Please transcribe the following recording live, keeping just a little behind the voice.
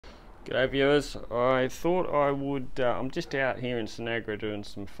G'day viewers, I thought I would, I'm just out here in Sinagra doing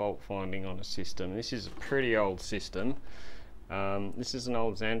some fault finding on a system. This is a pretty old system. This is an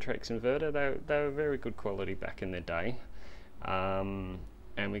old Xantrex inverter. They were very good quality back in their day. And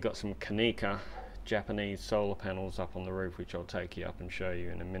we got some Kaneka Japanese solar panels up on the roof, which I'll take you up and show you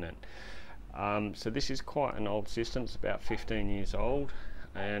in a minute. So this is quite an old system. It's about 15 years old,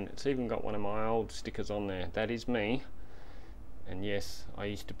 and it's even got one of my old stickers on there. That is me. And yes, I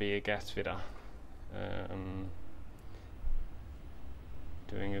used to be a gas fitter,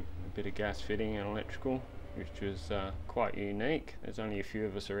 doing a bit of gas fitting and electrical, which was quite unique. There's only a few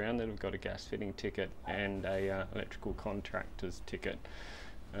of us around that have got a gas fitting ticket and a electrical contractor's ticket.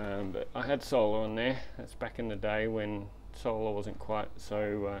 But I had solar on there. That's back in the day when solar wasn't quite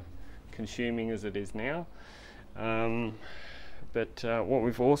so consuming as it is now. But what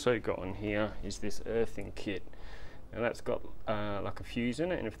we've also got on here is this earthing kit. Now that's got like a fuse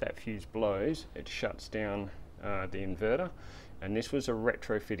in it, and if that fuse blows, it shuts down the inverter. And this was a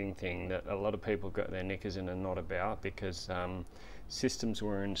retrofitting thing that a lot of people got their knickers in a knot about, because systems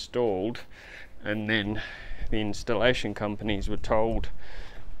were installed and then the installation companies were told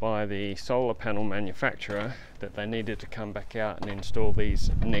by the solar panel manufacturer that they needed to come back out and install these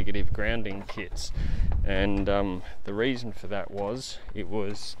negative grounding kits. And the reason for that was it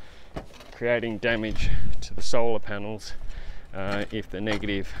was creating damage to the solar panels if the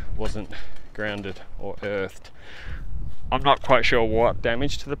negative wasn't grounded or earthed. I'm not quite sure what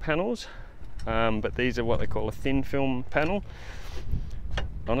damage to the panels, but these are what they call a thin film panel.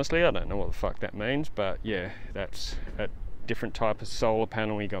 Honestly, I don't know what the fuck that means, but yeah, that's a different type of solar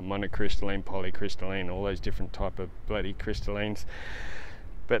panel. You got monocrystalline, polycrystalline, all those different type of bloody crystallines.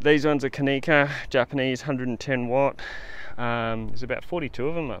 But these ones are Kaneka, Japanese, 110 watt. There's about 42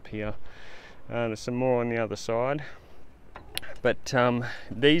 of them up here. There's some more on the other side. But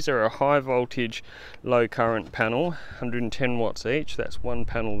these are a high voltage, low current panel, 110 watts each. That's one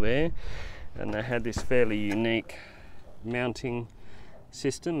panel there. And they had this fairly unique mounting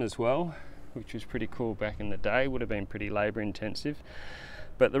system as well, which was pretty cool back in the day. Would have been pretty labor intensive.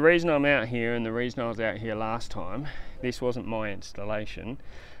 But the reason I'm out here, and the reason I was out here last time, this wasn't my installation,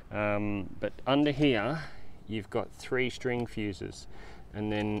 but under here you've got 3 string fuses,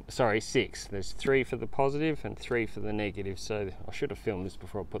 and then, sorry, 6. There's 3 for the positive and 3 for the negative. So I should have filmed this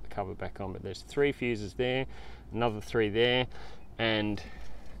before I put the cover back on, but there's 3 fuses there, another 3 there, and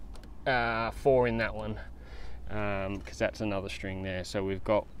 4 in that one, because that's another string there. So we've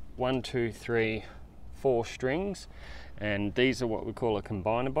got 1, 2, 3, 4 strings, and these are what we call a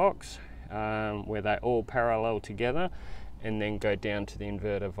combiner box, where they all parallel together and then go down to the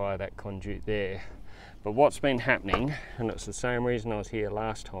inverter via that conduit there. But what's been happening, and it's the same reason I was here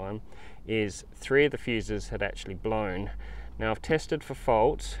last time, is 3 of the fuses had actually blown. Now I've tested for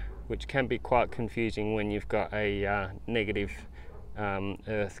faults, which can be quite confusing when you've got a negative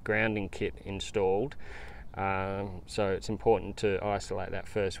earth grounding kit installed. So it's important to isolate that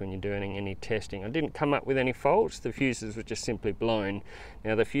first when you're doing any testing. I didn't come up with any faults. The fuses were just simply blown.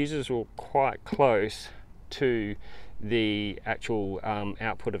 Now the fuses were quite close to the actual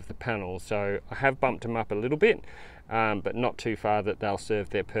output of the panel, so I have bumped them up a little bit, but not too far that they'll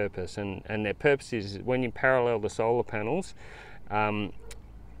serve their purpose. And their purpose is, when you parallel the solar panels,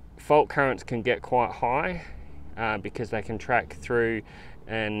 fault currents can get quite high because they can track through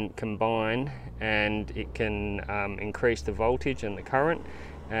and combine, and it can increase the voltage and the current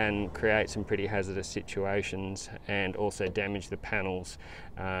and create some pretty hazardous situations, and also damage the panels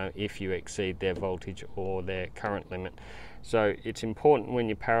if you exceed their voltage or their current limit. So it's important when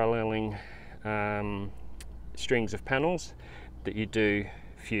you're paralleling strings of panels that you do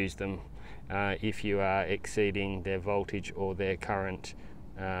fuse them if you are exceeding their voltage or their current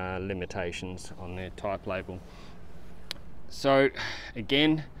limitations on their type label. So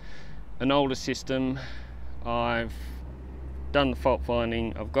again, an older system. I've done the fault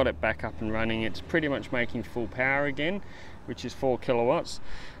finding, I've got it back up and running. It's pretty much making full power again, which is 4 kilowatts.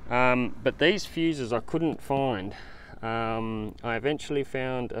 But these fuses I couldn't find. I eventually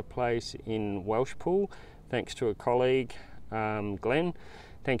found a place in Welshpool, thanks to a colleague, Glenn.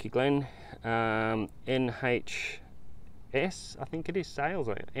 Thank you, Glenn. NH I think it is Sales,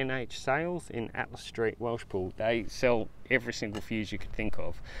 or NH Sales in Atlas Street, Welshpool. They sell every single fuse you could think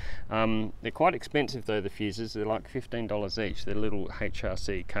of. They're quite expensive though, the fuses. They're like $15 each. They're little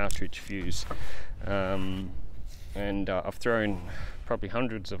HRC cartridge fuse. And I've thrown probably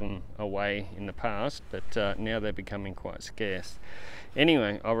hundreds of them away in the past, but now they're becoming quite scarce.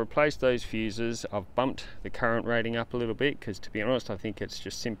 Anyway, I'll replace those fuses. I've bumped the current rating up a little bit, because to be honest, I think it's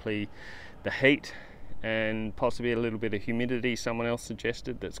just simply the heat and possibly a little bit of humidity someone else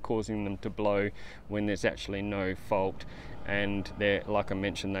suggested that's causing them to blow when there's actually no fault. And they're, like I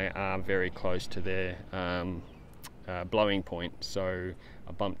mentioned, they are very close to their blowing point, so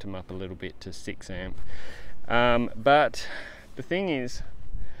I bumped them up a little bit to 6 amp. But the thing is,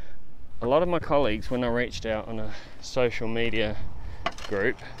 a lot of my colleagues, when I reached out on a social media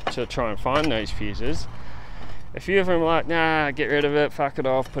group to try and find those fuses, a few of them were like, nah, get rid of it, fuck it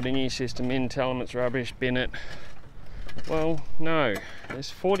off, put a new system in, tell them it's rubbish, bin it. Well, no, there's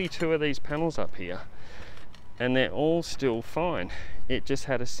 42 of these panels up here and they're all still fine. It just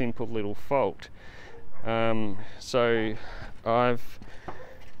had a simple little fault. So I've,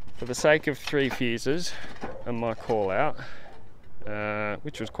 for the sake of 3 fuses and my call out,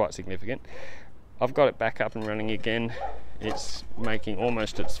 which was quite significant, I've got it back up and running again. It's making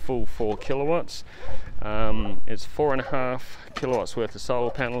almost its full 4 kilowatts. It's 4.5 kilowatts worth of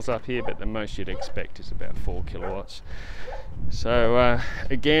solar panels up here, but the most you'd expect is about 4 kilowatts. So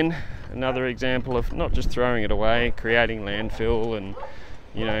again, another example of not just throwing it away, creating landfill and,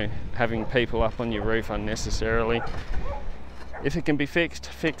 you know, having people up on your roof unnecessarily. If it can be fixed,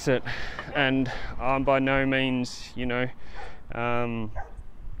 fix it. And I'm by no means, you know,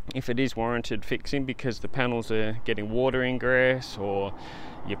 if it is warranted fixing because the panels are getting water ingress or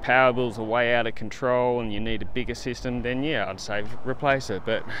your power bills are way out of control and you need a bigger system, then yeah, I'd say replace it.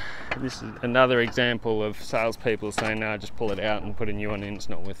 But this is another example of salespeople saying, no, just pull it out and put a new one in, it's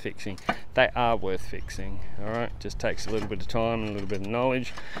not worth fixing. They are worth fixing, all right? Just takes a little bit of time and a little bit of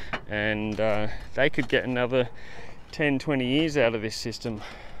knowledge, and they could get another 10, 20 years out of this system.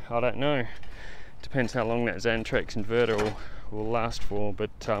 I don't know. Depends how long that Xantrex inverter will last for, but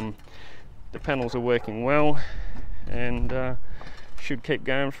the panels are working well and should keep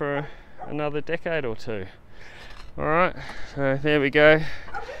going for another decade or 2. Alright, so there we go.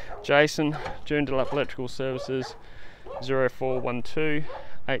 Jason, Joondalup Electrical Services, 0412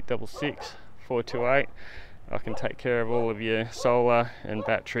 866 428. I can take care of all of your solar and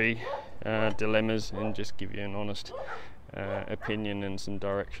battery dilemmas and just give you an honest opinion and some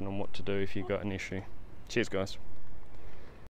direction on what to do if you've got an issue. Cheers guys.